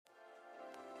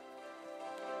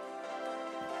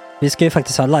Vi ska ju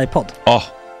faktiskt ha livepodd. Ja,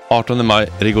 18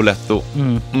 maj, Rigoletto.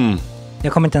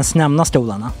 Jag kommer inte ens nämna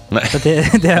stolarna. Nej. För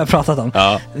det har jag pratat om.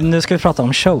 Ja. Nu ska vi prata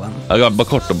om showen. Ja, bara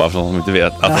kort då, bara för de som inte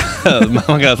vet.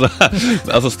 Man kan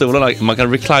alltså stolarna, man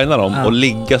kan reclina dem och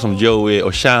ligga som Joey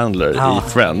och Chandler i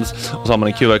Friends. Och så har man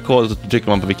en QR-kod och så trycker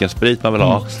man på vilken sprit man vill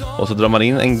ha. Och så drar man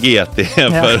in en GT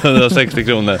för 160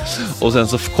 kronor. Och sen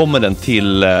så kommer den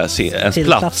till ens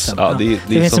plats. Ja, det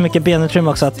finns så mycket benutrymme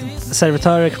också att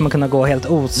servitörer kommer kunna gå helt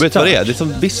ostört. Vet du vad det är? Det är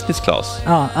som business class.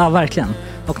 Ja, verkligen.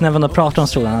 Och när man då pratar om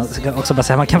stolarna så kan jag också bara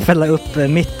säga att man kan fälla upp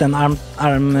mitten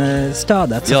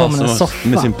armstödet så får man en soffa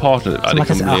med sin partner. Ja, det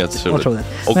kommer bli helt otroligt.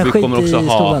 Och men vi kommer också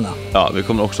stolarna. vi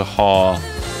kommer också ha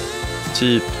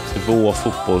typ 2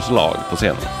 fotbollslag på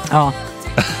scenen. Ja.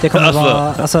 Det kommer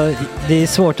vara, alltså det är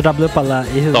svårt att rabbla upp alla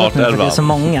i huvudet nu för det är så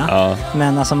många. Ja.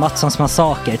 Men alltså Mattssons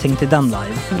massaker, tänk till den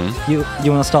live.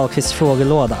 Jonas Dahlqvists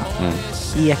frågelåda.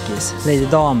 Ekis, Lady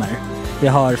Damer. Vi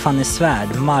har Fanny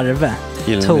Svärd, Marve,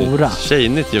 Tora.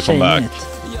 Tjejnytt gör comeback.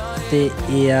 Det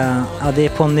är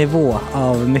på en nivå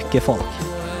av mycket folk.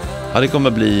 Ja, det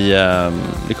kommer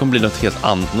bli något helt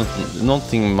annat.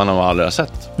 Någonting man har aldrig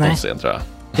sett på scen, tror jag.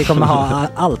 Det kommer ha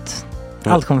allt.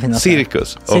 Allt kommer finnas.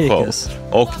 Cirkus.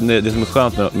 Och det som är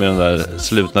skönt med de där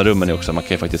slutna rummen är också att man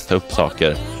kan ju faktiskt ta upp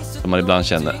saker som man ibland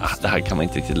känner det här kan man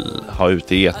inte riktigt ha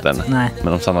ute i etern. Nej.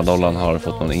 Men om Sanna Dollan har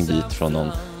fått någon invit från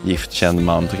någon giftkänd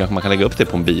man så kanske man kan lägga upp det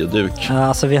på en bioduk. Ja,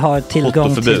 alltså vi har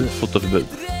tillgång till fotoförbud.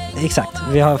 Exakt,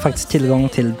 vi har faktiskt tillgång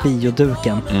till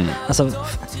bioduken. Alltså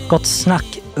gott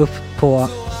snack upp på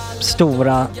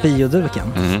stora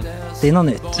bioduken. Det är något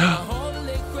nytt.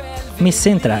 Missa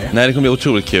inte det här. Nej, det kommer bli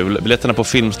otroligt kul. Biljetterna på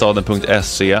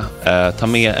filmstaden.se. Ta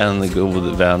med en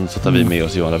god vän så tar vi med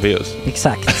oss Johan Rabaeus.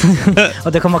 Exakt.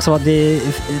 Och det kommer också vara det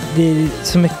är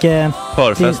så mycket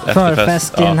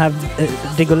förfest i den här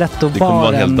Rigoletto-baren. Det kommer vara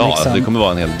en hel dag. Liksom. Det kommer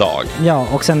vara en hel dag. Ja,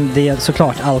 och sen det är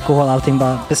såklart alkohol, allting.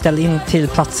 Bara beställ in till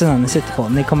platserna ni sitter på.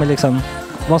 Ni kommer liksom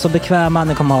vara så bekväma,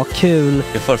 ni kommer ha kul.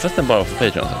 Är förfesten bara för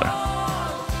Patreon eller?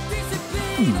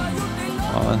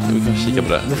 Ja, vi kan kika på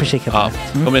det. Vi får kika på det.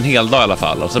 Det kommer en hel dag i alla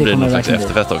fall. Och så blir det någon slags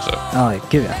efterfest också. Ja,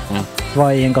 gud ja.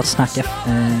 Vad är en gott snack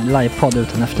livepodd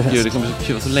utan efterfest? Gud, det kommer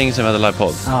bli så länge sedan vi hade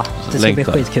livepodd. Ja, det ska bli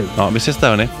skitkul. Ja, vi ses där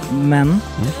hörni. Men,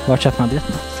 var köper man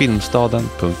biljetterna?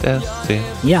 Filmstaden.se.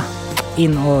 Ja,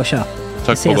 in och köp.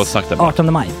 Tack på gott snack där.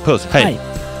 18 maj. Puss, hej.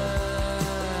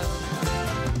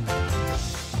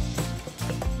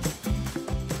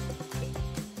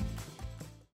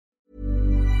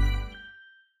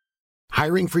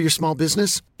 Hiring for your small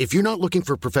business? If you're not looking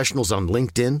for professionals on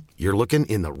LinkedIn, you're looking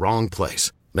in the wrong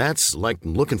place. That's like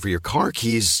looking for your car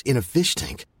keys in a fish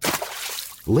tank.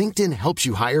 LinkedIn helps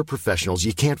you hire professionals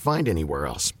you can't find anywhere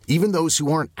else, even those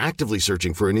who aren't actively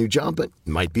searching for a new job but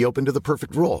might be open to the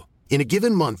perfect role. In a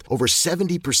given month, over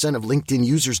 70% of LinkedIn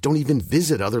users don't even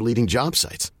visit other leading job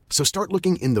sites. So start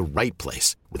looking in the right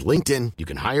place. With LinkedIn, you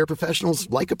can hire professionals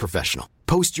like a professional.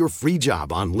 Post your free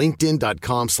job on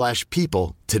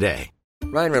linkedin.com/people today.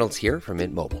 Ryan Reynolds here from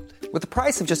Mint Mobile. With the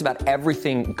price of just about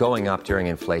everything going up during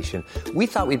inflation, we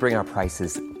thought we'd bring our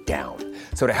prices down.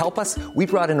 So to help us, we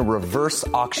brought in a reverse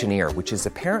auctioneer, which is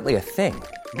apparently a thing.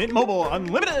 Mint Mobile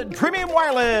Unlimited Premium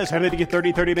Wireless. How to get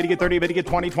 30, 30, how to get 30, how to get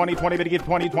 20, 20, 20, how to get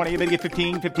 20, 20, how to get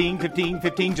 15, 15, 15,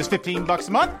 15, just $15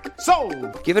 a month? Sold!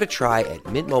 Give it a try at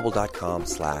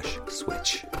mintmobile.com/switch.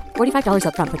 $45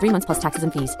 up front for 3 months plus taxes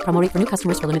and fees. Promo rate for new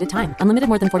customers for limited time. Unlimited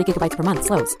more than 40 gigabytes per month.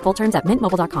 Slows full terms at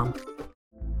mintmobile.com.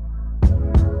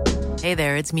 Hey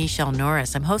there, it's Michelle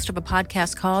Norris. I'm host of a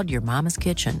podcast called Your Mama's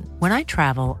Kitchen. When I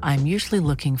travel, I'm usually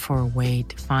looking for a way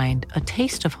to find a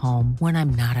taste of home when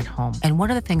I'm not at home. And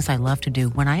one of the things I love to do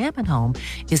when I am at home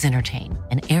is entertain.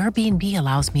 And Airbnb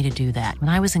allows me to do that.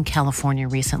 When I was in California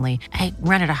recently, I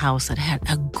rented a house that had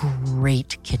a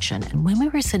great kitchen. And when we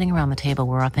were sitting around the table,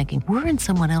 we were all thinking, we're in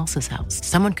someone else's house.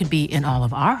 Someone could be in all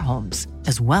of our homes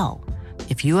as well.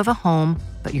 If you have a home,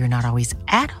 but you're not always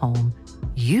at home,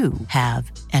 you have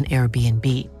an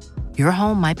Airbnb. Your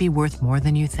home might be worth more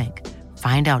than you think.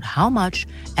 Find out how much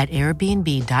at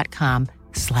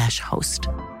airbnb.com/host.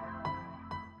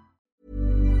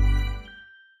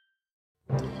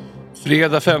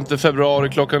 Fredag 5 februari,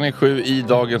 klockan är 7 i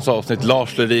dagens avsnitt.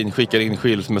 Lars Lerin skickar in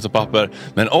skilsmässopapper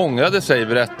men ångrade sig,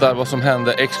 berättar vad som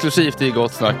hände exklusivt i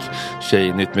Gott Snack.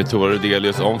 Tjejnytt med Tora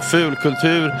Rudelius om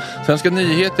fulkultur. Svenska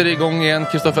nyheter är igång igen.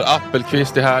 Kristoffer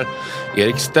Appelqvist är här.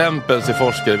 Erik Stempels är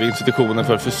forskare vid institutionen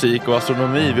för fysik och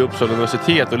astronomi vid Uppsala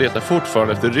universitet och letar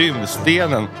fortfarande efter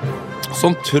rymdstenen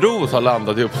som tros ha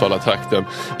landat i Uppsala-trakten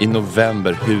i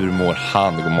november. Hur mår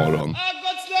han? God morgon.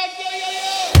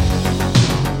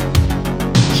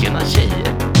 Tjena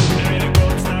tjejer.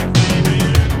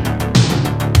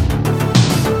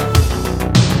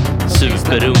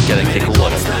 berunkade Gregor.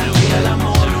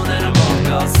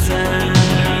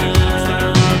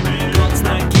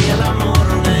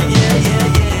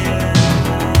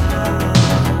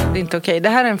 Det är inte okej. Det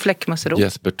här är en fläckmussero.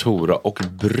 Jesper, Tora och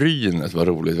Brynet, var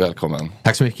roligt. Välkommen.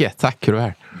 Tack så mycket. Tack, kul att vara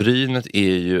här. Brynet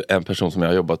är ju en person som jag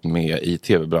har jobbat med i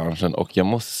tv-branschen. Och jag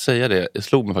måste säga det, jag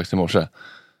slog mig faktiskt i morse.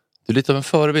 Du är lite av en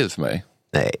förebild för mig.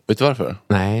 Nej. Vet du varför?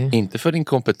 Nej. Inte för din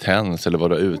kompetens eller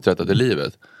vad du har uträttat i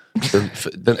livet.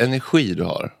 Den energi du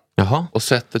har. Jaha. Och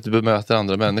sättet du bemöter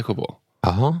andra människor på.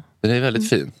 Jaha. Den är väldigt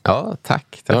fin. Ja,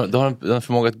 tack. Du har en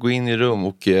förmåga att gå in i rum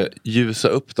och ljusa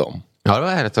upp dem. Ja, det var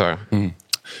härligt att höra.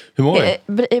 Hur mår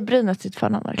du? Är Brynet ditt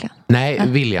förnamn verkligen? Nej,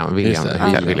 William.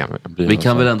 Vi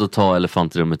kan väl ändå ta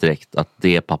elefant i rummet direkt. Att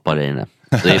det är pappa Reine.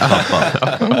 Det är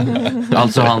pappa.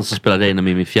 Alltså han som spelar Reine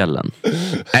med i fjällen.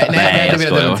 Nej, det vill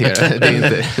jag dementera. Det är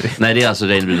inte. Nej, det är alltså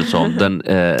Reine Brynolfsson. Den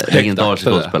legendariska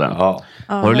skådespelaren. Ja.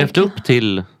 Har du levt upp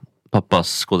till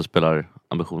pappas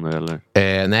skådespelarambitioner eller?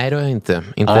 Nej, det har jag inte.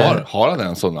 Har han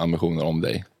en sån ambitioner om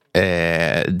dig?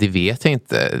 Det vet jag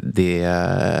inte.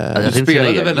 Du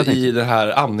spelade väl i det här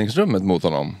andningsrummet mot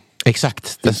honom?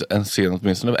 Exakt. En scen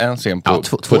åtminstone. En scen på...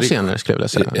 Ja, två scener skulle jag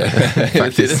vilja säga.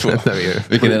 Faktiskt.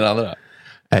 Vilken är den andra?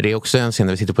 Det är också en scen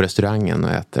där vi sitter på restaurangen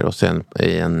och äter. Och sen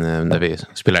där vi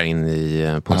spelar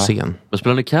in på en scen. Men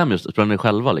spelar ni cameos? Spelar ni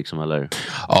själva liksom eller?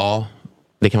 Ja,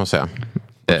 det kan man säga.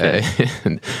 Okay.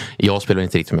 Jag spelar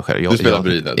inte riktigt mig själv. Du spelar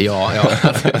Brynet. Ja.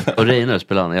 Och Reiner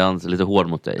spelar han? Är han lite hård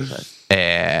mot dig?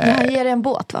 Han ger dig en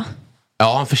båt, va?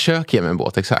 Ja, han försöker ge mig en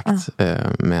båt, exakt.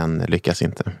 Men lyckas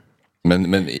inte.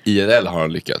 Men IRL har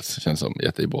han lyckats, känns som,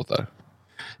 gett dig båtar.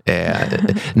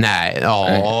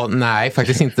 Nej,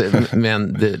 faktiskt inte.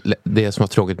 Men det som var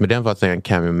tråkigt med den var att det är en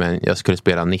cameo, men jag skulle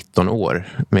spela 19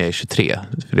 år med 23.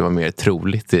 För det var mer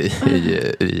troligt i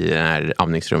det här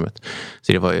amningsrummet.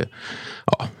 Så det var ju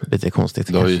lite konstigt.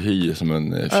 Du har ju hy som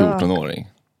en 14-åring.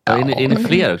 Är ni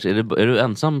fler också? Är du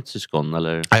ensam syskon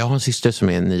eller? Ja, jag har en syster som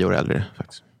är 9 år äldre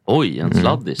faktiskt. Oj, en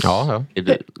sladdis. Ja.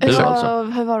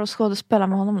 Hur var det att skådespela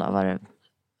med honom då? Var det...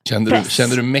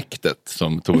 Kände du mäktet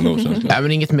som Tove Nordström? Nej,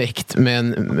 men inget mäkt.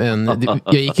 Men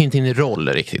jag gick inte in i roll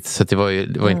riktigt. Så det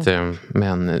var inte...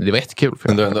 Men det var jättekul.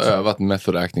 Men du har ändå övat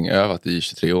method acting, övat i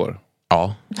 23 år.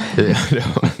 Ja.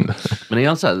 Men är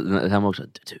han så här hemma också?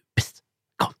 Du,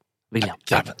 kom, William.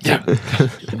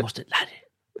 Du måste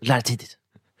lära dig tidigt.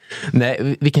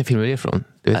 Nej, vilken film är det ifrån?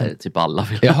 Nej, typ alla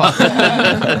filmer.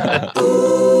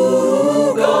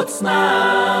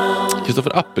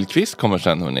 Kristoffer Appelqvist kommer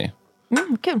sen, hörni.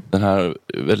 Kul. Den här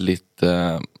väldigt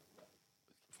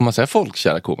får man säga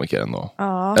folkkära komikern då?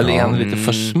 Ja. Eller är han lite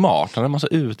för smart? Han har en massa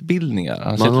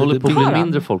utbildningar. Man håller på att bli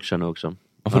mindre folkkär nu också.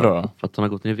 Varför då? För att han har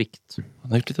gått ner i vikt.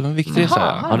 Han har gjort lite av en viktresa.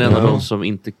 Han är en av de som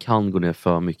inte kan gå ner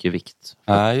för mycket i vikt.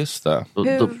 Ja, just det.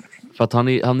 För att han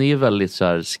är väldigt så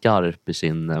här skarp i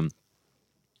sin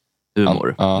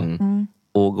humor.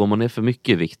 Och går man ner för mycket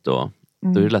i vikt då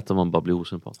är det lätt att man bara blir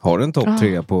osympatisk. Har du en topp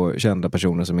 3 på kända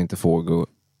personer som inte får gå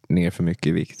ner för mycket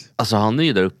i vikt? Alltså han är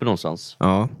ju där uppe någonstans.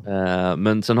 Ja.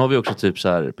 Men sen har vi också typ så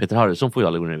här, Peter Harrison får ju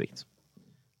aldrig gå ner i vikt.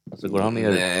 Alltså går han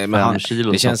ner 5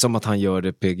 kilo. Det känns som att han gör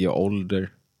det PGA ålder.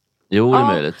 Jo, det är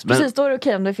möjligt. Men, precis, då är det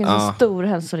okej om det finns en stor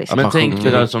hälsorisk. Men tänk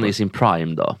Peter Harrison i sin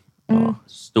prime då.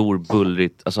 Stor,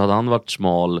 bullrigt. Alltså hade han varit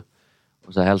smal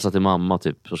och så här, hälsa till mamma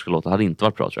typ, så skulle låta, hade inte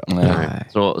varit bra tror jag. Nej.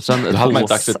 Så, sen, då hade man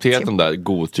inte accepterat de där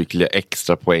godtyckliga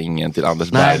extra poängen till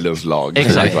Anders Berglunds lag.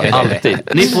 Exakt, alltid.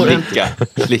 Ni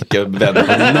får slicka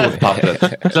vänner på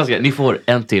notpappret. Ni får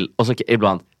en till och så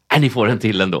ibland, ni får en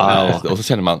till ändå. Och så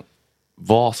känner man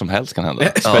vad som helst kan hända.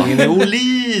 Spänningen är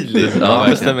olidlig. Man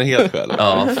bestämmer helt själv.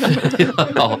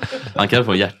 Man kan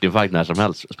få en hjärtinfarkt när som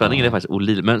helst. Spänningen är faktiskt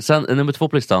olidlig. Men sen nummer 2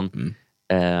 på listan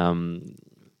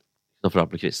Kristoffer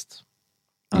Appelqvist.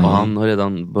 Och han har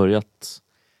redan börjat.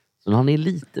 Så han är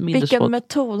lite mindre vilken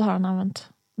metod har han använt?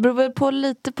 Beror på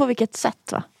lite på vilket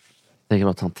sätt, va? Jag tänker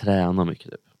att han tränar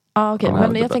mycket typ. Okej.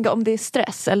 Men jag tänker om det är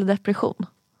stress eller depression.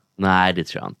 Nej, det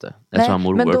tror jag inte. Jag tror han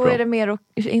mår men då bra. är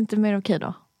det inte mer okej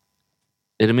då?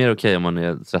 Är det mer okej om man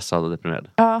är stressad och deprimerad?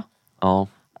 Ja.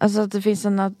 Alltså att det finns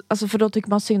för då tycker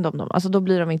man synd om dem. Alltså då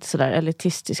blir de inte sådär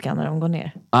elitistiska när de går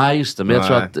ner. Nej, just det. Men jag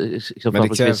tror att men det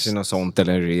krävs ju något sånt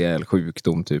eller en rejäl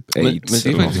sjukdom typ AIDS.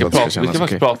 Men vi ska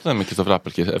faktiskt prata med Kristoffer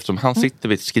Appelqvist eftersom han sitter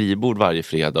vid ett skrivbord varje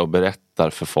fredag och berättar berättar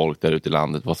för folk där ute i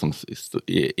landet vad som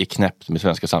är knäppt med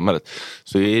svenska samhället,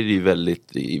 så är det ju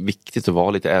väldigt viktigt att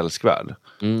vara lite älskvärd.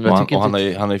 Och han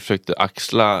har ju försökt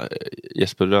axla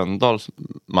Jesper Rönndahls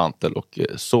mantel, och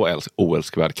så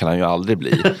oälskvärd kan han ju aldrig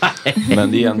bli.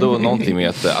 Men det är ändå någonting med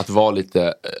att vara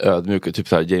lite ödmjuk, typ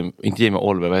så här, inte Jamie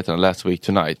Oliver, vad heter han, Last Week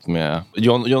Tonight med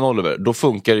John Oliver, då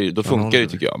funkar det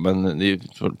tycker jag, men det är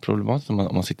problematiskt om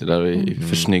man sitter där och är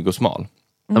för snygg och smal.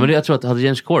 Ja, men jag tror att hade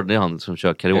James Corden, det är han som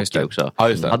kör karaoke också. Ja,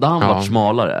 just det. Hade han varit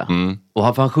smalare.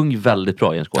 Och han sjunger väldigt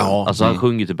bra, James Corden. Alltså han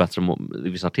sjunger typ bättre än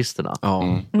vissa artisterna.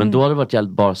 Men då hade det varit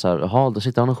jävligt bara så här, jaha, då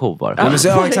sitter han och showar.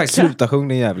 Ja, exakt, sluta sjung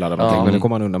den jävla. Men nu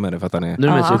kommer han undan med det för att han är... Nu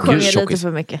är det han sjunger lite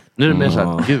för mycket. Nu är det mer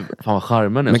såhär, gud, fan vad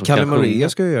charmen är. Men Kalle Maria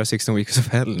ska ju göra 16 Weeks of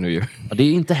Hell nu ju. Ja, det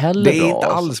är inte heller bra. Det är bra. inte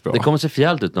alls bra. Det kommer se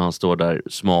fjällt ut när han står där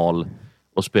smal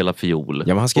och spela fiol.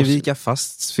 Ja, men han ska vika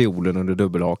fast fiolen under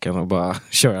dubbelhakan och bara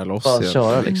köra loss. Bara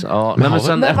köra liksom. Ja. Men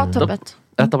sen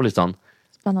ett på listan.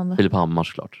 Spännande. Filip Hammar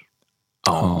såklart.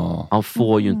 Han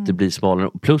får ju inte bli smalare.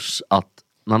 Plus att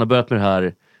när han har börjat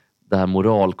med det här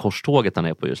moralkorståget han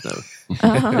är på just nu.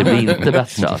 Det blir inte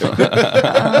bättre alltså.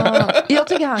 Jag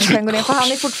tycker han kan gå ner, för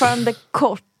han är fortfarande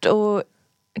kort och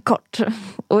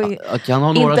kan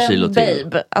ha några kilo till.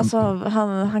 Babe. Alltså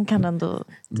han kan ändå.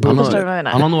 Han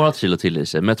har några kilo till i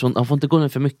sig, men jag tror han får inte gå ner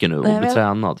för mycket nu och bli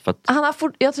tränad för att...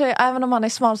 jag tror även om han är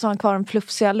smal så har han kvar den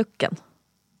plufsiga looken.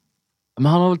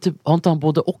 Men han har väl har inte han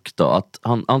både och då, att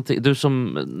ni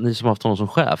som har haft honom som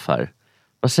chef här.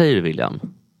 Vad säger du, William?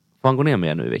 Får han gå ner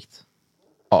mer nu i vikt?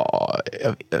 Ja,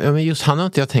 men just han har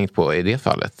inte jag tänkt på i det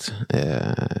fallet.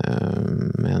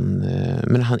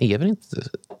 Men han är väl inte...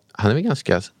 Han är väl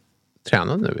ganska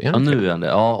tränad nu egentligen. Ja, nu är han det.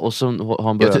 Ja, och så har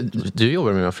han börjat... Du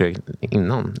jobbar med Fredrik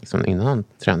innan han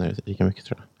tränade lika mycket,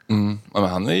 tror jag. Ja, men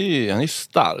han är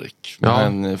stark.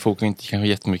 Men folk har inte kanske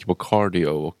jättemycket på cardio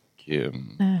och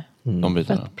de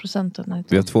bitarna.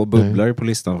 Vi har 2 bubblare på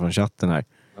listan från chatten här.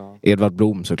 Edvard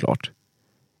Blom såklart.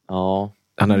 Ja.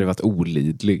 Han hade varit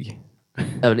olidlig.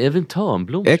 Även Edvin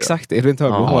Törnblom. Exakt, Edvin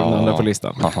Törnblom har den andra på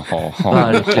listan.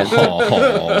 Verkligen.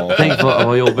 Tänk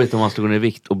vad jobbigt om man skulle gå ner i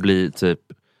vikt och bli typ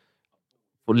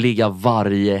och ligga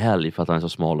varje helg för att han är så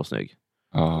smal och snygg.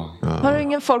 Har du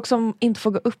ingen folk som inte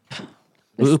får gå upp?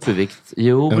 Gå upp i vikt?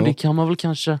 Jo, men det kan man väl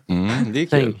kanske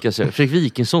tänka sig. Fredrik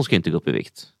Wikingsson ska inte gå upp i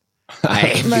vikt.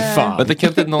 Nej, fy fan. Men det kan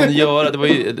inte någon göra. Det var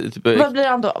ju, vad blir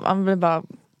han då? Han blir bara...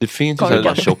 Det finns ju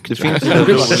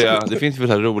så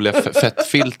här roliga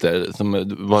fettfilter som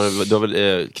det var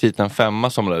väl Kritan 5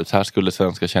 som la ut. Så här skulle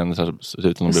svenska kändisar se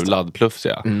ut om de blev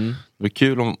laddplufsiga. Det var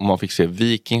kul om man fick se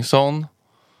Wikingsson.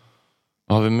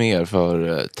 Vad har vi mer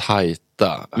för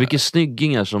tajta? Mycket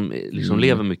snyggingar som liksom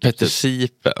lever mycket. Petter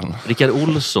Sipen. Rickard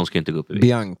Olsson ska inte gå upp i vikt.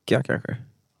 Bianca kanske.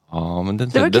 Ja, men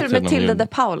det var kul med Tilde de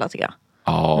Paula, tycker jag.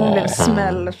 Hon blev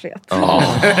smällfet.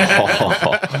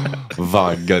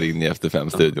 Vaggar in i Efter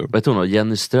 5-studion. Vet du,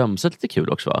 Jenny Strömstedt lite kul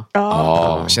också, va?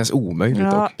 Ja, känns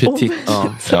omöjligt dock. Petit.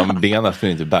 Benen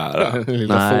skulle inte bära.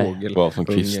 Lilla fågel. Bara som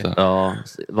kvistar. Ja,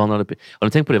 har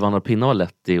ni tänkt på det? Vandrade pinna var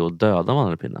lätt i att döda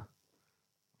vandrade pinna.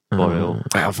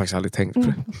 Jag har faktiskt aldrig tänkt på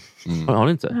det. Har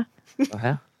ni inte?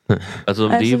 Alltså,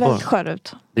 det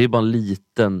är bara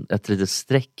ett litet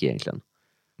streck egentligen.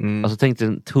 Alltså tänk dig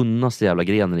den tunnaste jävla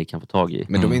grenen ni kan få tag i.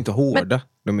 Men de är inte hårda.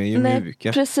 De är ju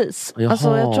mjuka. Precis.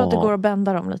 Alltså, jag tror att det går att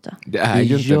bända dem lite. Det är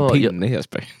ju inte en pinne,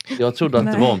 Jesper. Jag trodde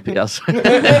att det var en pinne. Alltså.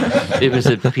 I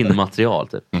princip pinnmaterial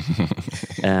typ.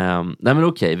 Nej men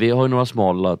okej, vi har ju några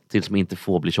smala till som inte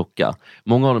får bli tjocka.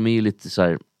 Många av dem är ju lite så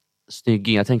här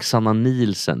snyggingar. Jag tänker Sanna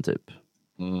Nielsen typ.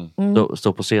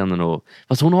 Står på scenen och...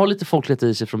 Fast hon har lite folkligt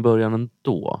i sig från början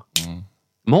ändå.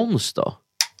 Måns då?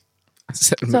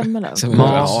 Ja,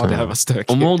 det här var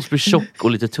stökigt. Och Måns blir tjock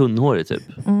och lite tunnhårig typ.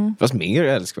 Fast mer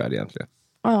älskvärd egentligen.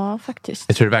 Ja, faktiskt.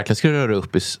 Jag tror det verkligen skulle röra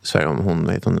upp i Sverige om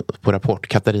hon på Rapport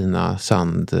Katarina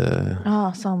Sand.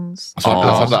 Sands.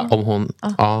 Om hon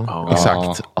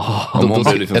exakt. Om hon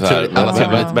blir liksom så här.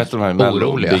 Jag bättre de här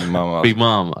oroliga. Big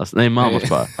Mama. Alltså, nej, Mamas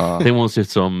bara. Det måste se ut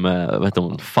som vet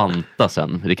hon, Fanta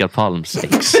sen. Rickard Palms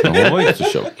ex. Hon var ju inte så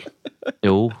tjock.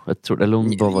 Jo, jag tror eller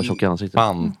hon bara var tjock i ansiktet.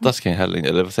 Fanta ska heller inte,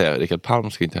 eller vad säger jag? Rickard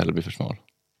Palm ska inte heller bli för smal.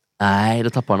 Nej, det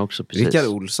tappar han också precis. Rickard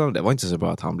Olsson, det var inte så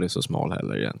bra att han blev så smal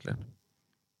heller egentligen.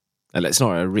 Eller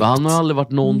snarare rikt. Han har aldrig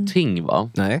varit någonting, va?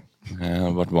 Nej. Han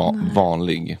har varit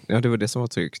vanlig. Ja, det var det som var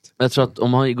tryggt. Jag tror att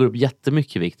om han går upp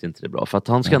jättemycket i vikt är inte det bra. För att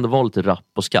han ska ändå vara lite rapp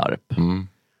och skarp.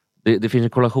 Det finns en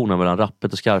korrelation mellan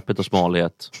rappet och skarphet och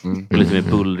smalhet. Och lite mer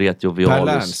bullret, jovialis. Per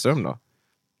Lernström då?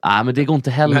 Nej, men det går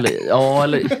inte heller. Ja,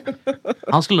 eller...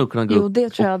 Han skulle nog kunna gå upp. Jo, det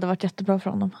tror jag hade varit jättebra för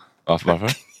honom.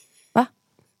 Varför? Va?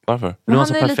 Varför? Men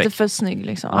han är lite för snygg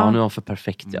liksom. Ja, nu är han för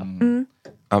perfekt, ja.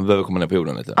 Han behöver komma ner på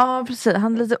jorden lite. Ja, precis.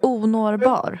 Han är lite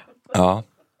onårbar. Ja.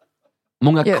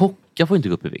 Många kockar får inte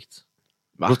gå upp i vikt.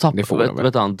 Då tappar,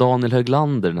 vet han, Daniel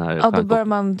Höglander, den här. Ja, då börjar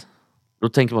man... Då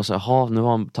tänker man så här, nu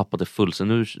har han tappat det fullt, så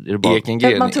nu är det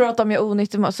bara... Man tror att de är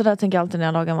onyttig mat, så där tänker jag alltid när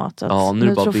jag lagar mat. Ja,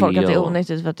 nu tror folk att det är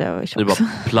onyttigt för att jag är tjock. Nu är det bara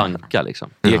planka liksom.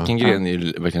 Ekengren är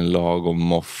ju verkligen lagom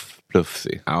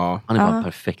moff-plufsig. Ja. Han är bara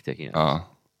perfekt, Ekengren. Ja.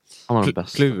 Han var den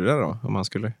bästa. Klura då, om man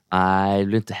skulle... Nej, det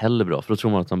blir inte heller bra, för då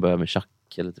tror man att han börjar med tjack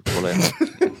eller typ hålla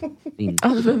Ja,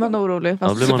 då blir man orolig.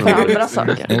 Ja, blir man orolig. Andra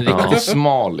saker. En riktig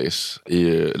smalis är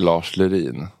ju Lars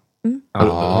Lerin.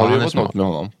 Har du jobbat något med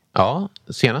honom? Ja,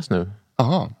 senast nu.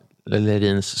 Aha.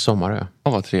 Lerins sommarö.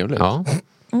 Ja, vad trevligt. Ja.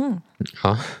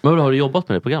 Ja. Men har du jobbat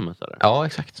med det programmet eller? Ja,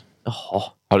 exakt. Jaha.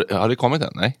 Har det kommit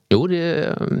än? Nej. Jo, det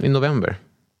är i november.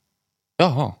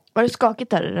 Jaha. Var det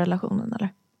skakigt där i relationen eller?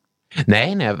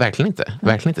 Nej, verkligen inte.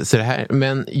 Verkligen inte. Så det här,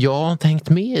 men jag har tänkt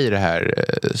med i det här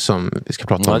som vi ska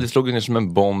prata om. Ja, det slog ner som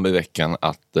en bomb i veckan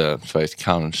att Sveriges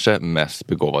kanske mest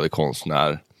begåvade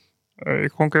konstnär i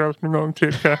konkurrens med någon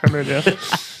till med det.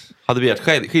 Hade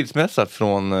begärt skilsmässa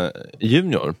från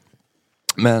Junior.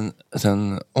 Men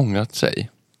sen ångrat sig.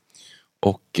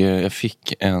 Och jag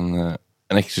fick en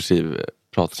exklusiv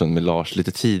pratstund med Lars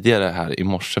lite tidigare här i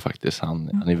morse faktiskt.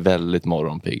 Han är väldigt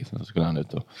morgonpigg. Så skulle han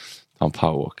ut och ta en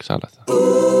powerwalk. Så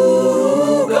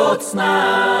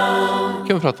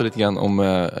kan vi prata lite grann om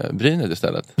Brynäs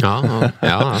istället. Ja.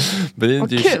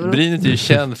 Brynäs är ju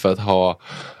känd för att ha...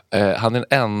 han är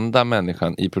den enda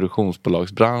människan i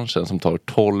produktionsbolagsbranschen som tar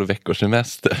 12 veckors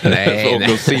semester.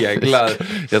 Och seglar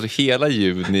alltså hela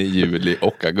juni, juli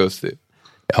och augusti.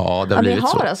 Ja, det har blivit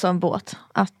så. Ni har alltså en båt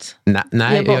att...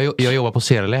 Nej, jag jobbar på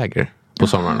serieläger på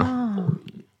somrarna.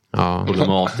 Ja.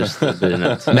 Problematiskt.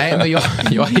 Nej, men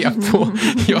jag är på...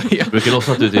 Jag brukar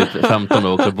låtsas att du är typ 15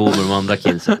 och åker boomer med andra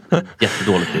kills.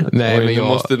 Jättedåligt. Nej, men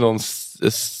måste någon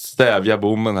stävja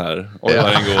bommen här. Oj,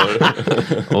 vad den går.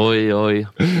 Oj.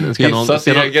 Hissa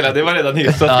seglarna, det var redan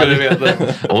hissat, ska du veta.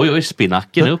 Oj,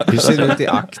 spinacken upp. Hur ser det ut i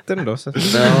akten då?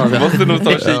 Du måste nog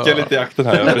ta och kika lite i akten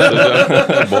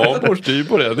här. Vad styr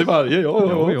på det? Det är varje,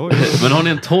 oj. Men har ni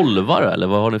en 12-are eller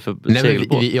vad har ni för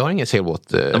segelbåt? Jag har ingen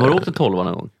segelbåt. Har du åkt en 12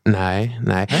 någon gång? Nej.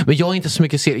 Men jag är inte så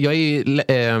mycket jag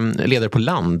är ledare på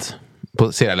land.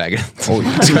 På serielägret. Ska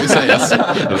vi säga.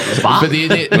 Men det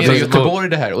är Göteborg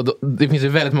det här. Och det finns ju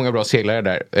väldigt många bra seglare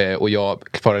där. Och jag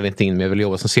kvarade inte in, men jag vill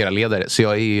jobba som serieledare. Så jag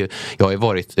har ju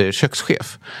varit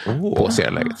kökschef på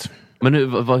serielägret. Men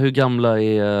hur gamla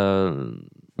är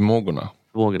förmågorna?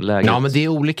 Ja, men det är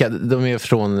olika. De är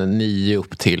från 9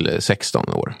 upp till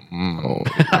 16 år.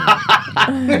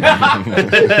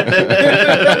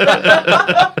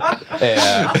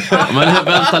 Men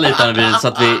vänta lite Arvin,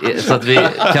 så att vi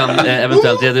kan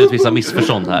eventuellt reda ut vissa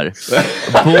missförstånd här.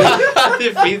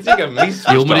 Det finns inga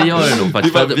missförstånd. Jo, men det gör det nog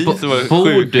faktiskt.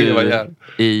 Bor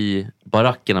du i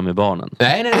barackerna med barnen?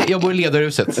 Nej, jag bor i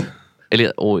ledarhuset.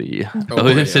 Oj.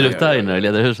 Hur ser det ut där inne i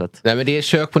ledarhuset? Nej, men det är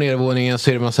kök på nedervåningen, så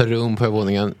är det massa rum på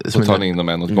övervåningen. Så tar ni in dem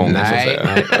en åt gången, så att säga.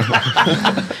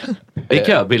 Det är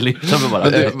köbildning.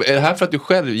 Är det här för att du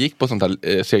själv gick på sånt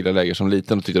här seglarläger som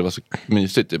liten och tyckte det var så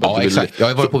mysigt? Ja, exakt. Jag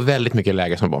har varit på väldigt mycket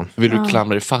läger som barn. Vill du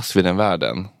klamra dig fast vid den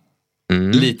världen?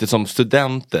 Lite som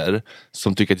studenter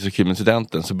som tycker att det är så kul med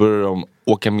studenten, så börjar de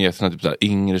åka med sina typ så här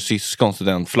yngre syskon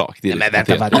studentflak. Det är men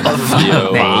vänta.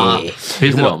 Nej.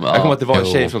 Jag kommer att det var en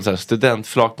tjej från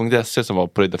studentflak.se som var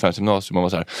på Riddarfärms gymnasium och var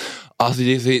så här: alltså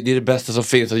det är det bästa som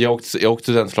finns. Jag åkte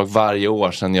studentflak varje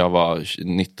år sedan jag var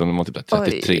 19 och typ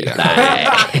 33.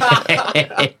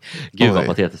 Gud vad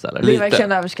patetiskt eller? Det är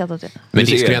verkligen överskattat. Men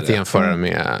det skulle jag inte jämföra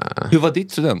med. Hur var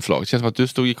ditt studentflag? Det känns som att du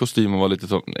stod i kostym och var lite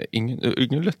så.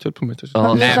 Ingen lätt höll på mig.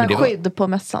 Hade skydd på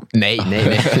mässan? Nej.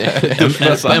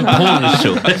 En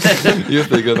poncho. Just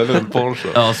det, Gunnar Lund poncho.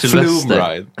 Ja,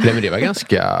 Sylvester. Nej, men det var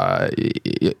ganska...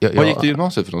 Vad gick du i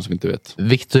gymnasiet för de som inte vet?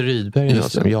 Viktor Rydberg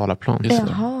som Jarlaplan.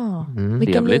 Jaha.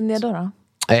 Vilken linje då?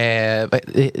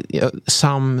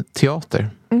 Samteater.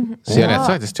 Så jag lät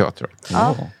faktiskt teater.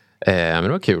 Men det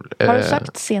var kul. Har du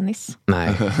sökt scenis?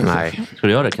 Nej. Ska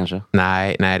du göra det kanske?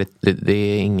 Nej, det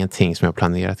är ingenting som jag har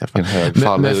planerat i alla fall. En hög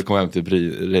fall, du kommer hem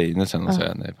till Reine sen och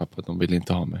säger nej pappa, de vill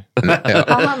inte ha mig.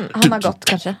 Han har gått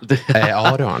kanske?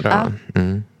 Ja, det har han.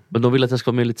 Men de vill att jag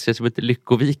ska vara med lite som ett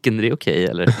Lyckoviken, är det okej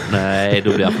eller? Nej, då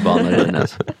blir jag förbannad. Jag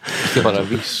ska bara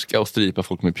viska och strypa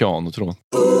folk med pianotrån.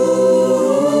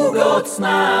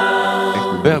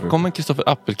 Välkommen Kristoffer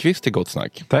Appelqvist till Gott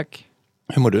Snack. Tack.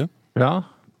 Hur mår du? Ja,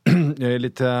 jag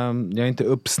är inte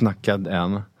uppsnackad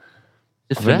än.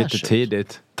 Det är lite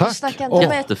tidigt. Tack. Vad jag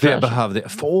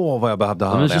behövde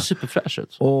höra det. Det ser superfräsch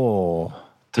ut.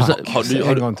 Tack.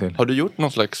 Har du gjort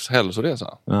någon slags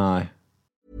hälsoresa? Nej.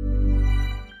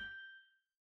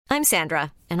 I'm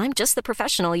Sandra, and I'm just the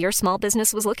professional your small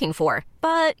business was looking for.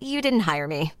 But you didn't hire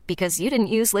me because you didn't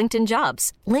use LinkedIn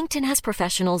Jobs. LinkedIn has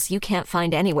professionals you can't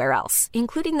find anywhere else,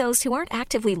 including those who aren't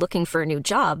actively looking for a new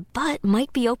job, but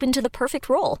might be open to the perfect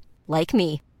role, like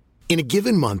me. In a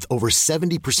given month, over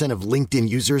 70% of LinkedIn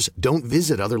users don't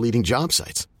visit other leading job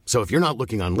sites. So if you're not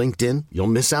looking on LinkedIn, you'll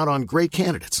miss out on great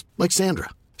candidates like Sandra.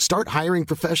 Start hiring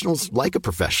professionals like a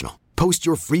professional. Post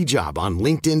your free job on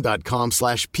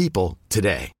linkedin.com/people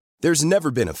today. There's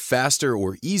never been a faster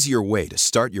or easier way to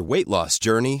start your weight loss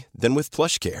journey than with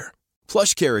PlushCare.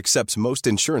 PlushCare accepts most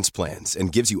insurance plans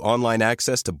and gives you online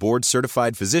access to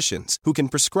board-certified physicians who can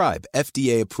prescribe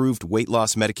FDA-approved weight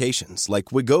loss medications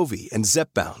like Wegovy and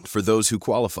Zepbound for those who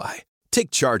qualify. Take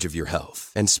charge of your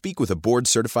health and speak with a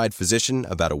board-certified physician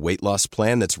about a weight loss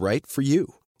plan that's right for you.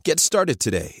 Get started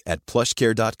today at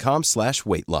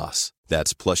plushcare.com/weightloss.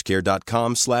 That's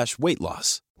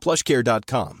plushcare.com/weightloss.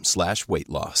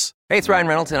 plushcare.com/weightloss. Hey, it's Ryan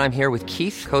Reynolds, and I'm here with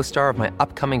Keith, co-star of my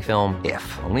upcoming film,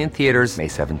 If, only in theaters May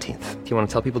 17th. Do you want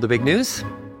to tell people the big news?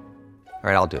 All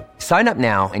right, I'll do it. Sign up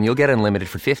now and you'll get unlimited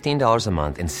for $15 a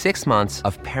month and 6 months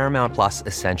of Paramount Plus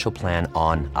Essential Plan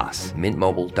on us.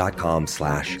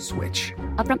 MintMobile.com/switch.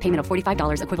 Upfront payment of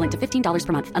 $45 equivalent to $15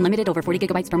 per month. Unlimited over 40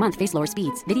 gigabytes per month. Face lower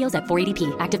speeds. Videos at 480p.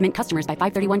 Active Mint customers by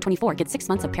 531.24 get 6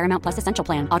 months of Paramount Plus Essential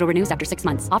Plan. Auto renews after 6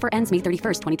 months. Offer ends May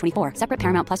 31st, 2024. Separate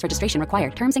Paramount Plus registration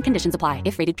required. Terms and conditions apply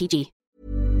if rated PG.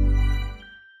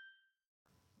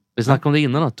 Vi snackade om det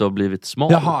innan att du har blivit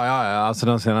smal. Jaha, alltså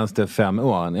de senaste 5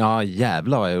 åren. Ja,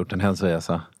 jävlar har jag gjort en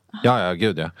hälsoresa. Ja,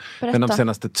 gud ja. Berätta. Men de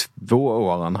senaste 2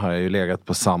 åren har jag ju legat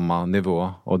på samma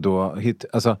nivå. Och då,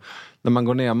 alltså, när man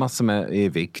går ner massor i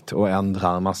vikt och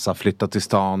ändrar massa, flyttar till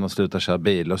stan och slutar köra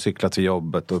bil och cyklar till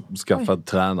jobbet och skaffar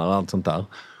tränare och allt sånt där.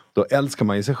 Då älskar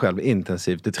man ju sig själv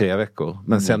intensivt i 3 veckor.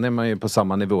 Men sen är man ju på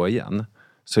samma nivå igen.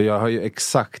 Så jag har ju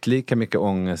exakt lika mycket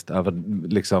ångest över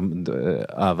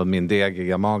min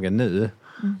degiga mage nu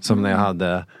som när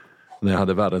jag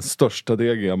hade världens största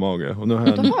degiga mage. Och nu har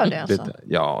jag har det alltså?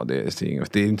 Ja, det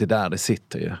är inte där det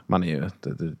sitter ju. Man är ju... Det har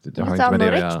inte inte med det att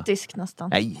anorektisk nästan.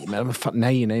 Nej, men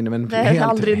nej. Men det är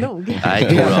aldrig nog.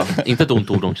 Nej, inte ett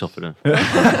ont ord om Kristoffer.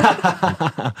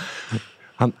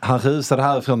 Han rusade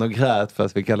härifrån och grät för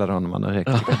att vi kallade honom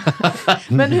anorektiker.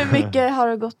 Men hur mycket har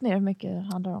det gått ner? Hur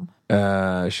mycket handlar det om?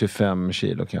 25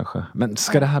 kilo kanske. Men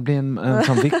ska det här bli en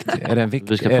sån vikt? Är det en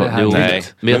vikt? Vi ska prata. Nej,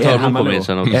 men jag tar dem på mig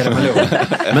sen också. Är det Malou?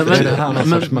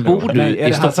 Men bor du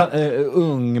i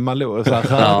ung Malou?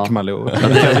 Rök-Malou?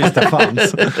 Jag visste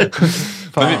fanns.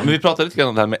 Men vi pratade lite grann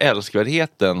om det här med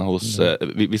älskvärdheten hos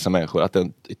vissa människor. Att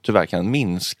den tyvärr kan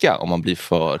minska om man blir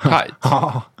för tight.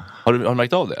 Har du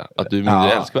märkt av det? Att du är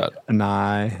mindre älskvärd?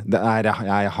 Nej,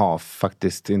 jag har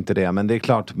faktiskt inte det. Men det är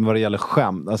klart, vad det gäller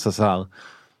skämt, alltså så här,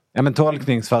 ja, men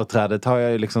tolkningsföreträdet har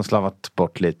jag ju liksom slavat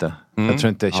bort lite. Jag tror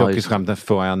inte, tjockisskämten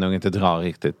får jag nog inte dra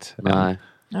riktigt. Nej.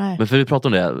 Men för vi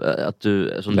pratade om det, att du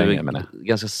är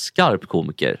ganska skarp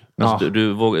komiker. Alltså,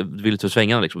 du vill ta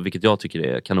svängarna liksom, vilket jag tycker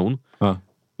är kanon.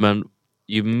 Men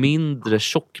ju mindre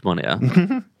tjock man är,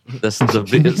 desto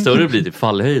större blir det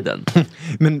fallhöjden.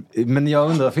 Men jag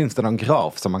undrar, finns det någon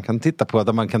graf som man kan titta på,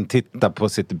 där man kan titta på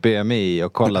sitt BMI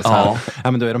och kolla så här,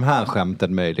 ja men då är de här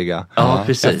skämten möjliga. Ja,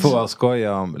 precis. Jag får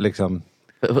skoja om liksom...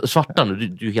 Svarta nu,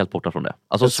 du är helt borta från det.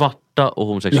 Alltså svarta och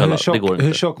homosexuella, det går inte.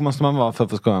 Hur tjock måste man vara för att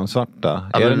få skoja om svarta?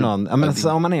 Är det någon? Ja, men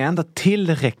alltså, om man är ändå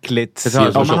tillräckligt...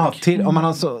 Om man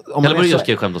har så... Helle Moraeus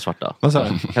skrev skämt om svarta. Vad sa du?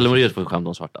 Helle Moraeus får skämt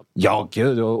om svarta. Ja,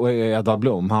 gud. Och Edvard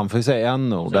Blom, han får ju säga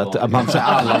n-ordet. Att man får säga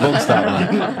alla bokstäverna.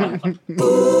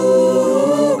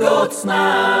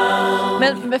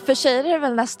 Men för tjejer är det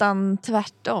väl nästan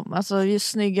tvärtom. Alltså ju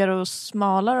snyggare och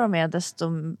smalare de är, desto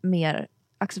mer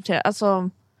accepterar. Alltså...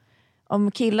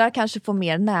 Om killar kanske får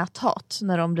mer näthat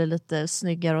när de blir lite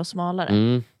snyggare och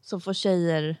smalare, så får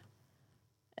tjejer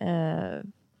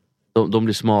de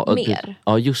blir smala mer.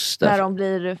 Ja, just det. När de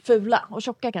blir fula och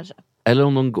tjocka kanske. Eller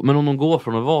om de går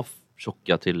från att vara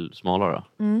tjocka till smalare.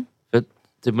 För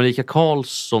typ Marika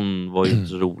Karlsson var ju inte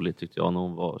så roligt tyckte jag när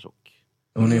hon var tjock.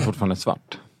 Hon är fortfarande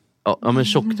svart. Ja, men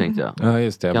tjock tänkte jag. Ja,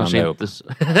 just det. Kanske inte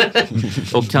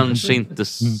och kanske inte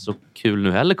så kul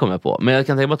nu heller, kommer jag på. Men jag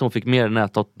kan tänka mig att hon fick mer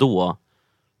näthat då,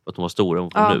 för att hon var stor än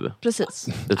hon får nu. Precis.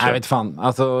 Jag vet fan.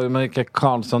 Alltså Marika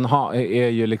Karlsson är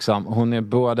ju liksom, hon är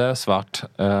både svart,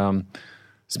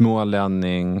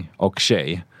 smålänning och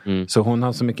tjej. Så hon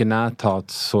har så mycket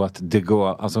näthat så att det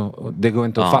går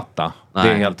inte att fatta.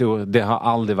 Det har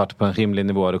aldrig varit på en rimlig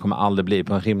nivå. Det kommer aldrig bli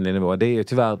på en rimlig nivå. Det är ju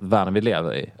tyvärr världen vi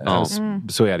lever i.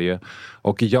 Så är det ju.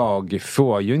 Och jag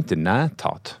får ju inte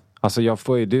näthat. Alltså jag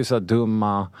får ju så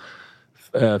dumma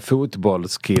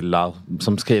fotbollskillar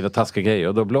som skriver taskiga grejer,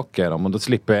 och då blockar jag dem och då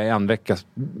slipper jag en vecka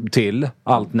till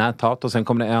allt näthat, och sen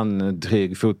kommer det en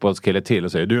dryg fotbollskille till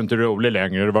och säger du är inte rolig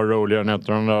längre, det var roligare än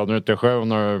efter den där 97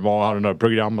 när det var det där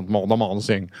programmet Madam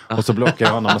Hansing, och så blockar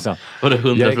jag honom och sen var det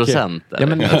 100%? Ja,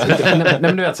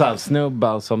 men du vet så här,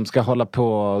 snubbar som ska hålla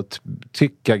på och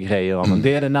tycka grejer om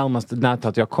det är det närmaste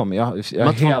näthat jag kommer.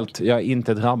 Jag är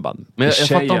inte drabbad. Men jag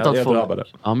fattar inte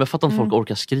att folk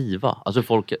orkar skriva. Alltså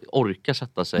folk orkar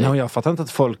sätta sig. Nej, jag fattar inte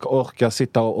att folk orkar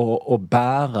sitta och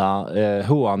bära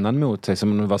hånen mot sig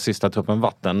som om det var sista droppen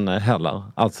vatten heller.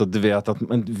 Alltså du vet att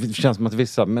det känns som att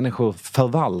vissa människor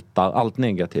förvaltar allt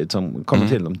negativt som kommer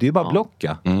till dem. Det är ju bara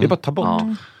blocka. Det är bara ta bort.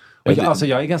 Alltså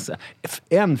jag är ganska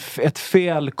ett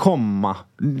fel komma,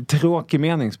 tråkig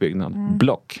meningsbyggnad,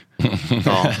 block.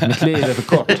 Mitt liv är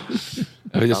för kort.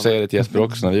 Jag vill säga det till Jesper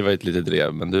också när vi var ett litet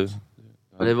drev, men du...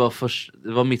 Det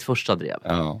var mitt första drev.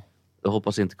 Ja. Jag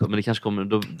hoppas inte, men det kanske kommer,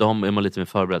 då är man lite mer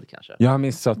förberedd kanske. Jag har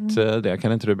missat det,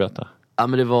 kan inte du berätta? Ja,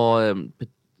 men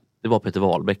det var Peter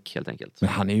Wahlbeck helt enkelt. Men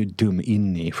han är ju dum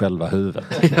inne i själva huvudet.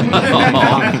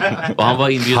 Och han var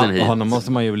inbjuden hit. Honom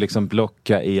måste man ju liksom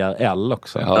blocka IRL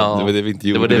också. Ja, det var det vi inte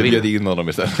gjorde. Vi bjöd in honom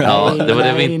istället. Ja, det var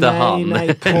det vi inte hann.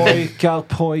 Nej,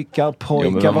 pojkar.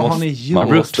 Jo, vad har ni gjort?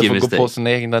 Man måste få gå på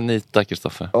sina egna nitar,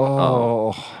 Kristoffer.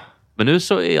 Men nu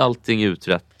så är allting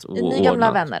utrett och är ni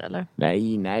gamla vänner eller?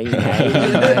 Nej.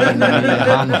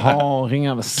 Han har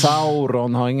inga...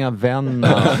 Sauron har inga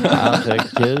vänner.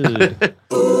 Herregud.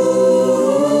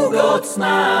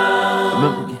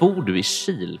 Men bor du i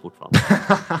Kil fortfarande?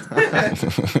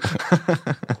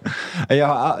 Jag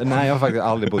har faktiskt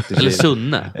aldrig bott i Kil. Eller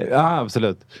Sunne? Ja,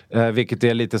 absolut. Vilket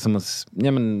är lite som...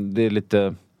 Ja, men det är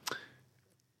lite...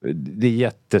 Det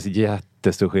är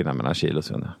jättestor skillnad mellan Kil och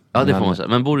Sunne. Ja, det får man säga.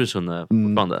 Men bor du i Sunne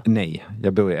fortfarande? Nej,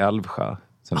 jag bor i Älvskär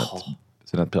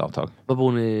sen ett bra tag. Var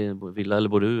bor ni i villa? Eller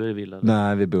bor du i villa?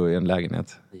 Nej, vi bor i en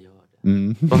lägenhet.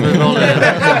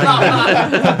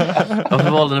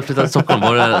 Varför valde ni att flytta till Stockholm?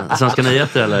 Var det Svenska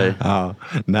Nyheter eller? Ja,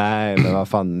 nej, men vad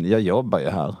fan, jag jobbar ju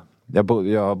här. Jag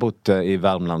har bott i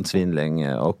Värmland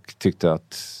svinlänge och tyckte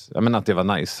att det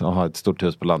var nice att ha ett stort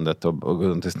hus på landet och gå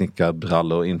runt i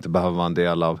snickarbrallor och inte behöva vara en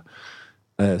del av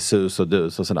sus och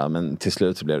dus och sådär. Men till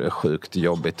slut så blev det sjukt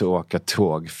jobbigt att åka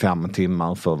tåg 5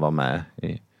 timmar för att vara med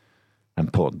i en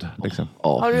podd. Liksom.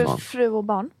 Har du fru och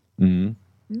barn?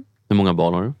 Hur många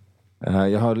barn har du?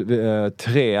 Jag har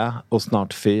 3 och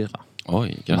snart 4.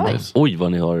 Oj, grattis. Oj,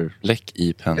 vad ni har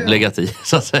legat i,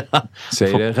 så att säga.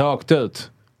 Säg det rakt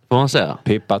ut. Får man säga?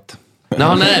 Pippat.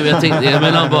 Nej, men jag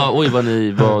menar bara, oj vad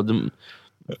ni var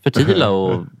fertila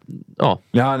och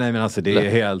ja, nej men alltså det är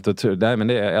helt otroligt. Nej men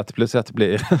det är 1 + 1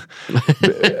 blir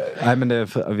nej men det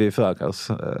är, vi förökar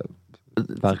oss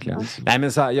verkligen. Nej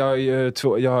men så här, jag har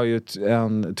ju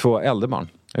 2 äldre barn.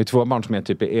 Jag har ju 2 barn som är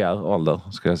typ i er ålder,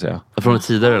 ska jag säga. Från en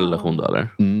tidigare relation då, eller?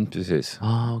 Precis.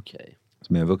 Okej.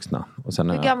 Som är vuxna. Och sen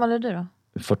hur gammal är du då?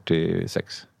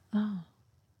 46.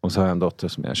 Och så har jag en dotter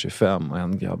som är 25 och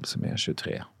en grabb som är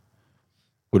 23.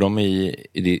 Går de i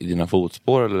dina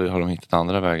fotspår eller har de hittat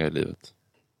andra vägar i livet?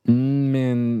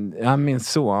 Min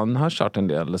son har kört en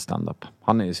del stand-up.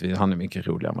 Han är mycket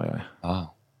roligare än vad jag är.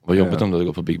 Vad jobbigt om du hade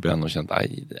gått på Big Ben och känt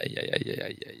aj.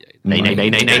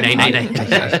 Nej.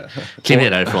 Kliv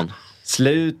ner därifrån.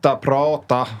 Sluta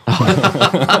prata.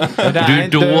 Du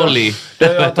är dålig. Du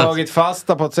har tagit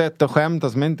fasta på ett sätt att skämta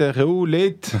som inte är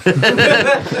roligt.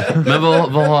 Men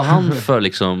vad har han för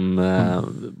liksom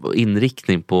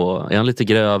inriktning på? Är han lite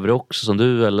grövre också som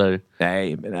du eller?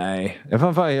 Nej.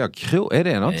 Vad är jag grov? Är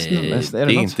det något? Det är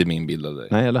inte min bild av dig.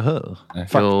 Nej, eller hur?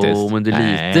 Faktiskt. Jo, men det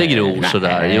är lite grov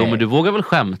sådär. Jo, men du vågar väl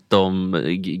skämta om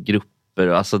grupper?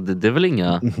 Alltså det är väl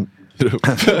inga...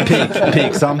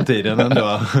 Peak samtiden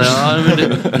ändå.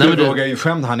 Du vågar ju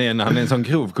skämta. Han är en sån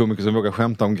grov komiker som vågar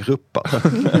skämta om grupper.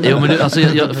 Jo, men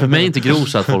för mig är inte grov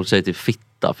så att folk säger till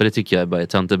fitta, för det tycker jag är bara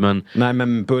töntigt, men... Nej,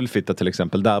 men bullfitta till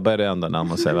exempel, där börjar det ändå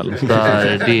närma sig väl.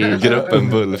 Gruppen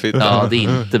bullfitta. Ja, det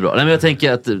är inte bra. Nej, men jag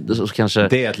tänker att kanske...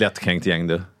 Det är ett lättkränkt gäng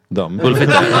du.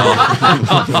 Bullfitta,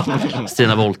 ja.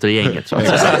 Stina Wolter i gänget, så att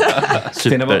säga.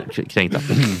 Superkränkta.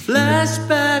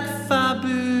 Flashback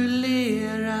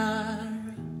fabulerar.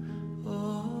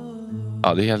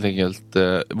 Ja, det är helt enkelt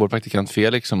vår praktikant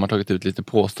Felix som har tagit ut lite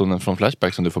påståenden från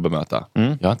Flashback som du får bemöta.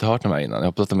 Jag har inte hört dem här innan. Jag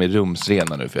hoppas att de är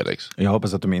rumsrena nu, Felix. Jag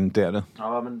hoppas att de inte är det.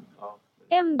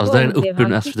 Alltså det är en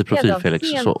uppburen SVT-profil, Felix.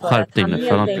 Så skärp dig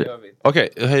nu. Okej,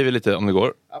 höjer vi lite om det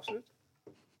går. Absolut.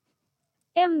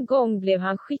 En gång blev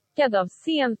han skickad av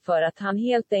scen för att han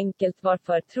helt enkelt var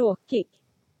för tråkig.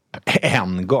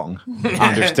 En gång?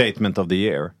 Understatement of the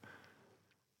year.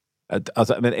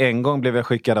 Alltså, men en gång blev jag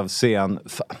skickad av scen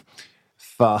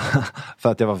för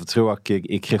att jag var för tråkig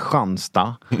i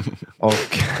Kristianstad.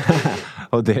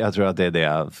 Och det, jag tror att det är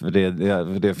det.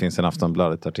 För det finns en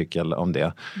Aftonbladet-artikel om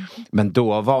det. Men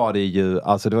då var det ju,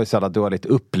 alltså det var ju så dåligt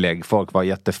upplägg. Folk var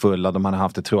jättefulla, de hade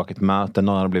haft ett tråkigt möte,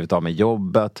 några hade blivit av med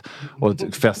jobbet. Och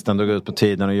festen drog ut på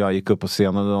tiden och jag gick upp på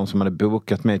scenen och de som hade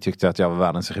bokat mig tyckte att jag var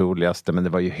världens roligaste. Men det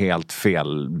var ju helt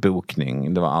fel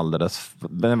bokning. Det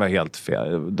var helt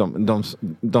fel.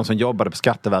 De som jobbade på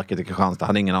Skatteverket i Kristianstad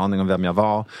hade ingen aning om vem jag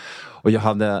var. Och jag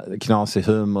hade knasig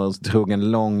humor och drog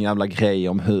en lång jävla grej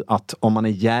om att om man är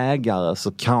jägare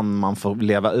så kan man få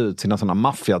leva ut sina sådana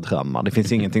maffiadrömmar. Det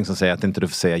finns ingenting som säger att inte du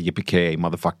får säga JPK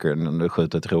motherfucker när du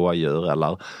skjuter ett rådjur,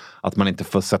 eller att man inte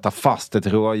får sätta fast ett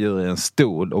rådjur i en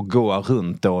stol och gå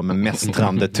runt då med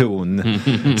mästrande ton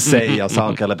säga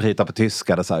saker eller prita på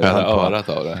tyska. Det så här, örat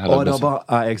av det. Och de bara,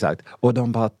 ja, exakt. Och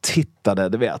de bara tittade,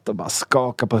 du vet, och bara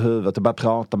skakade på huvudet och började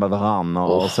prata med varandra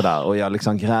och sådär. Och jag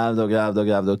liksom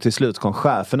grävde och till slut kom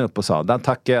chefen upp och sa, där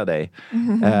tackar jag dig.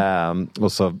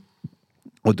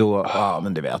 Och då, ja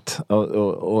men du vet,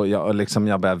 och jag, liksom,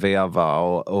 jag började veva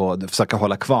och försöka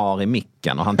hålla kvar i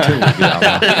micken och han tog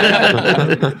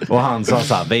den. Och han sa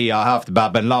så här, vi har haft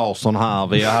Babben Larsson här,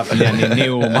 vi har haft Lenny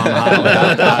Norman här, vi har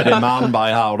haft Adde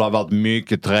Malmberg här och det har varit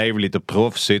mycket trevligt och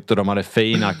proffsigt och de hade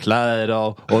fina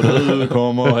kläder och du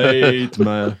kommer hit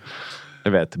med,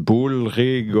 jag vet,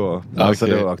 bullrig och alltså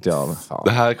då åkte jag av. Ja.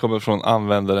 Det här kommer från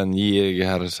användaren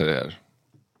JRCR.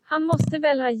 Han måste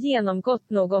väl ha genomgått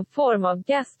någon form av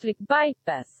gastric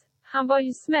bypass. Han var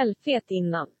ju smällfet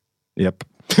innan. Japp.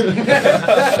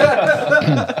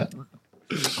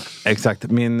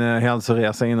 Exakt, min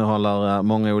hälsoresa innehåller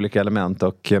många olika element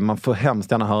och man får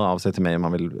hemskt gärna höra av sig till mig om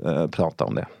man vill prata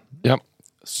om det. Ja,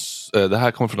 det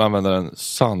här kommer från användaren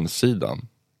Sandsidan.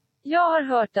 Jag har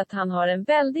hört att han har en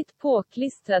väldigt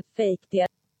påklistrad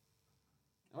fake-dialekt.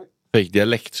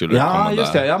 Fake-dialekt skulle du ja,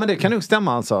 just det. Ja, men det kan nog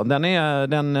stämma alltså. Det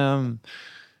är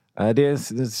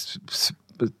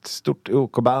ett stort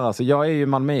ok att bära. Alltså, jag är ju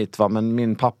malmöit, va, men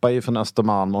min pappa är ju från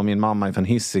Östermalm och min mamma är från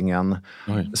Hisingen.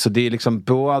 Oj. Så det är liksom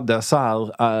både så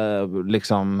här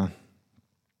liksom,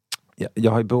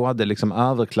 jag har ju både liksom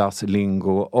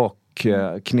överklasslingo och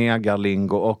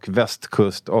knegarlingo och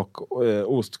västkust och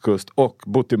ostkust och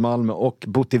bott i Malmö och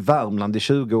bott i Värmland i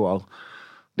 20 år.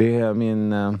 Det är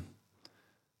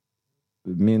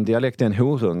min dialekt är en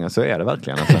horunge, så är det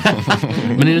verkligen alltså.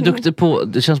 Men är du duktig på,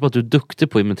 det känns som att du är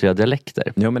duktig på att imitera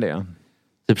dialekter. Jo, men det är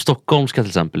typ Stockholmska till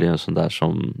exempel är en sån där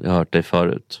som jag har hört dig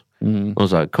förut. Och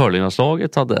så här,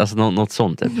 curlinganslaget hade, alltså något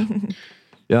sånt typ.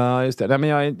 Ja, just det. Nej,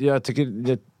 men jag tycker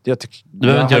du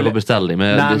behöver inte göra på beställning,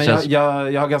 men nej, men känns...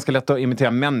 jag har ganska lätt att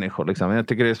imitera människor liksom. Jag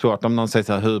tycker det är svårt om någon säger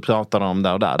så här, hur pratar de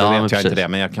där och där. Då vet jag precis. Inte det,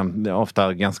 men jag kan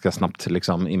ofta ganska snabbt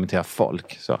liksom imitera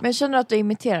folk så. Men känner du att du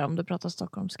imiterar om du pratar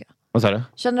stockholmska? Vad sa du?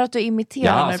 Känner du att du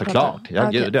imiterar när du pratar? Såklart. Ja,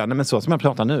 okay. Gud, ja, men så som jag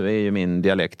pratar nu är ju min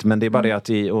dialekt. Men det är bara det att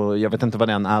och jag vet inte vad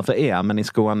den är för men i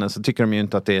Skåne så tycker de ju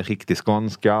inte att det är riktig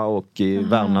skånska och i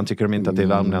Värmland tycker de inte att det är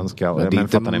värmländska. Det är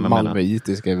inte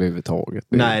malmöitiska överhuvudtaget.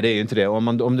 Nej, det är ju inte det.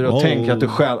 Om du då tänker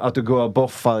att du går och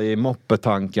boffar i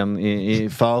moppetanken i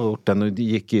förorten och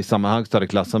gick i samma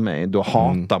högstadieklass som mig, då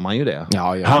hatar man ju det.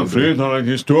 Ja, han flyttade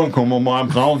till Stockholm och man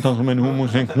pratar som en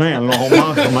homosexuell och har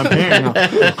massor med pengar.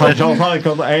 Han kör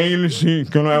säkert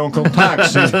elcykel och åker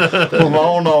taxi på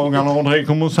vardagarna och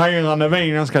dricker mousserande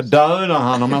vin. Jag ska döda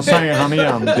han om jag ser han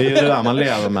igen. Det är ju det där man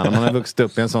lever med när man har vuxit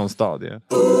upp i en sån stadie.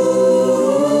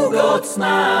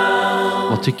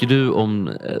 Vad tycker du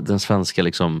om den svenska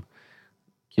liksom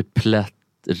kuplett,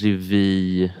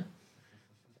 revy,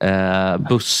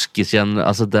 buskisen,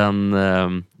 alltså den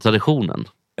traditionen?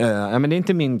 Ja, men det är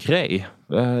inte min grej.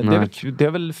 Det är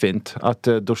väl fint att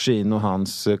Dorsin och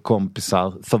hans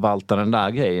kompisar förvaltar den där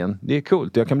grejen. Det är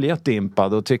coolt. Jag kan bli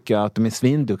jätteimpad och tycka att de är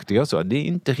svinduktiga och så. Det är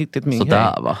inte riktigt min grej.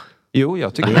 Sådär, va? Jo,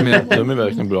 jag tycker de är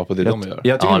verkligen bra på det de gör.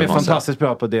 Jag tycker de är fantastiskt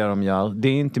bra på det de gör. Det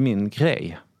är inte min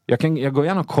grej. Jag går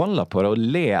gärna och kollar på det och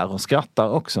ler och skrattar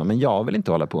också. Men jag vill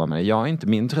inte hålla på med det.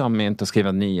 Min dröm är inte att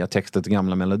skriva nya texter till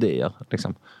gamla melodier.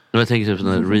 Liksom. Jag tänker typ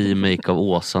en remake av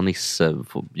Åsa Nisse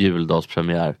på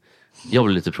juldagspremiär. Jag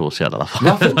blir lite provocerad i alla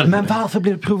fall. Men varför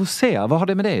blir du provocerad? Vad har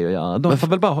det med det att göra? De får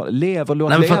väl bara leva och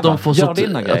låta leva. För att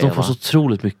de får så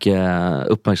otroligt mycket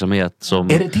uppmärksamhet som...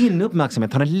 Är det din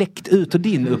uppmärksamhet? Har den läckt ut ur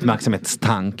din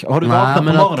uppmärksamhetstank? Har du vaknat på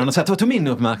morgonen och sagt, vad tog min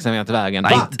uppmärksamhet i vägen?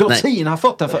 Dorsin har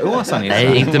fått den för Åsa Nisse.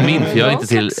 Nej, inte min, för jag är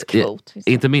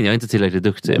jag är inte tillräckligt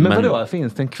duktig. Men vadå,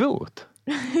 finns det en kvot?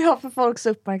 Ja, för folks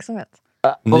uppmärksamhet.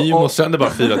 Nimo sänder bara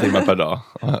 4 timmar per dag.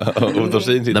 Och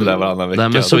Dorsin sitter där varannan vecka. Nej,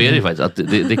 men så är det ju faktiskt. Att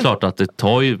det är klart att det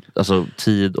tar ju alltså,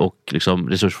 tid och liksom,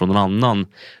 resurs från någon annan.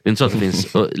 Det är inte så att det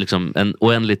finns liksom, en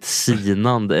oändligt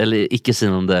sinande eller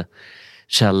icke-sinande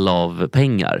källa av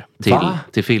pengar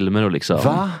till filmer och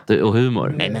liksom och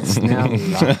humor. Nej men snälla.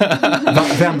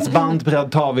 Vems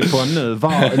bandbredd tar vi på nu?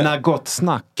 När Gott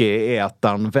Snack är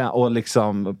etern och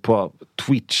liksom på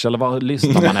Twitch eller vad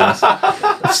lyssnar man ens?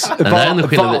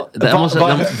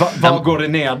 Vad går det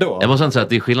ner då? Jag måste säga att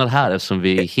det är skillnad här eftersom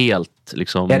vi är helt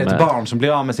liksom... Är det ett barn som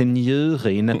blir av med sin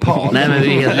njure i Nepal? Nej, men vi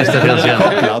är helt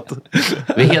lyssnarfinansierade.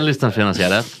 Vi är helt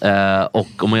lyssnarfinansierade.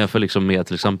 Och om man jämför liksom med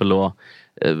till exempel då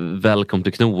Välkommen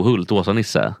till Knohult,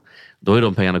 Åsa-Nisse. Då är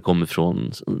de pengarna kommit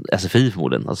från SFI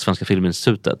förmodligen, alltså Svenska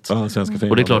Filminstitutet. Ja, Svenska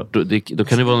Film. Och det är klart, då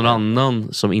kan det vara någon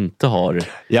annan som inte har...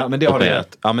 Ja, men det har du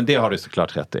rätt. Ja, men det har du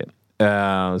såklart rätt i.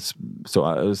 Så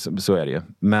är det ju.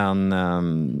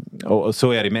 Men och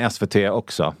så är det med SVT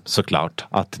också, såklart.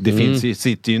 Att det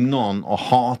sitter ju någon och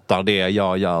hatar det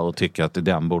jag gör och tycker att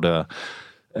den borde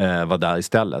vara där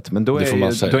istället. Men då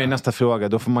är nästa fråga,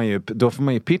 då får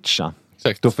man ju pitcha.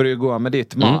 Exakt. Då får du ju gå med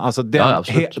ditt man. Alltså det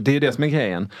är ju det som är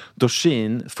grejen.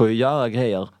 Dorsin får ju göra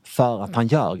grejer för att han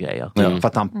gör grejer. För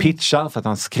att han pitchar, för att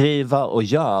han skriver och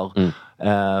gör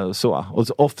så.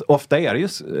 Och ofta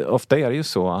är det ju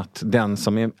så att den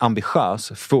som är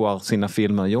ambitiös får sina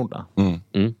filmer gjorda.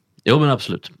 Jo men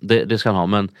absolut, det ska han ha.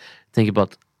 Men jag tänker på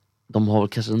att de har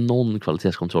kanske någon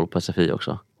kvalitetskontroll på SFI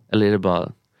också. Eller är det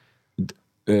bara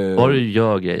bara du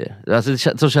gör grejer? Alltså,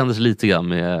 så kändes lite grann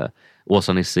med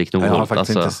Åsa-Nisse i Knohult. Jag har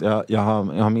faktiskt jag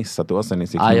har missat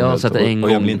Åsa-Nisse i Knohult. Jag har sett det en gång.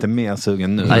 Och jag blir inte mer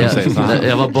sugen nu.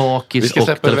 Jag var bakis. Vi ska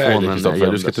släppa iväg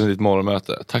dig, du ska till ditt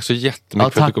morgonmöte. Tack så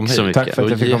jättemycket för att du kom hit. Tack för att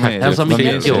jag fick komma hit. Hälsa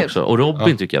Micke också. Och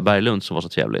Robin tycker jag, Berglund som var så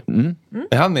trevlig.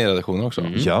 Är han med i redaktionen också?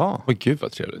 Ja. Åh gud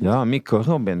vad trevligt. Ja, Micke och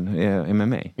Robin är med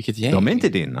mig. Vilket gäng. De är inte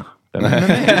dina.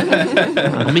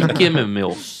 Micke är med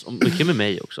oss. Micke är med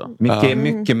mig också.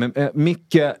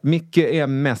 Micke är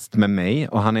mest med mig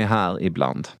och han är här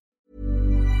ibland.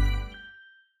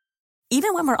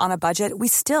 Even when we're on a budget, we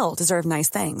still deserve nice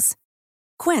things.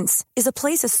 Quince is a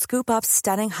place to scoop up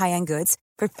stunning high-end goods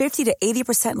for 50 to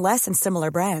 80% less than similar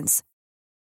brands.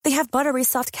 They have buttery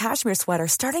soft cashmere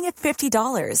sweaters starting at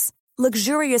 $50,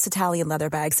 luxurious Italian leather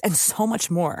bags, and so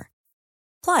much more.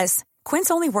 Plus,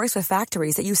 Quince only works with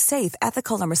factories that use safe,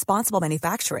 ethical, and responsible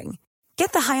manufacturing.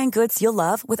 Get the high-end goods you'll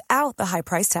love without the high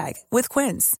price tag with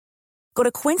Quince. Go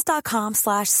to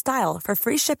quince.com/style for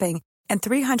free shipping and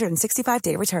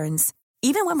 365-day returns.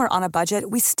 Even when we're on a budget,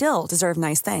 we still deserve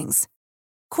nice things.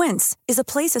 Quince is a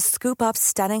place to scoop up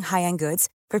stunning high-end goods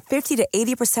for 50 to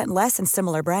 80% less than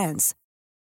similar brands.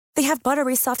 They have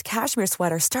buttery soft cashmere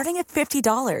sweaters starting at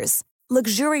 $50,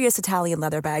 luxurious Italian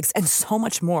leather bags, and so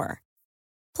much more.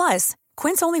 Plus,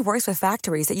 Quince only works with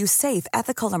factories that use safe,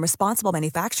 ethical, and responsible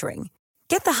manufacturing.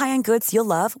 Get the high-end goods you'll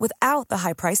love without the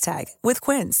high price tag with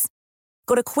Quince.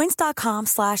 Go to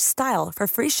quince.com/style for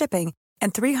free shipping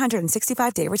and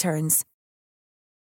 365-day returns.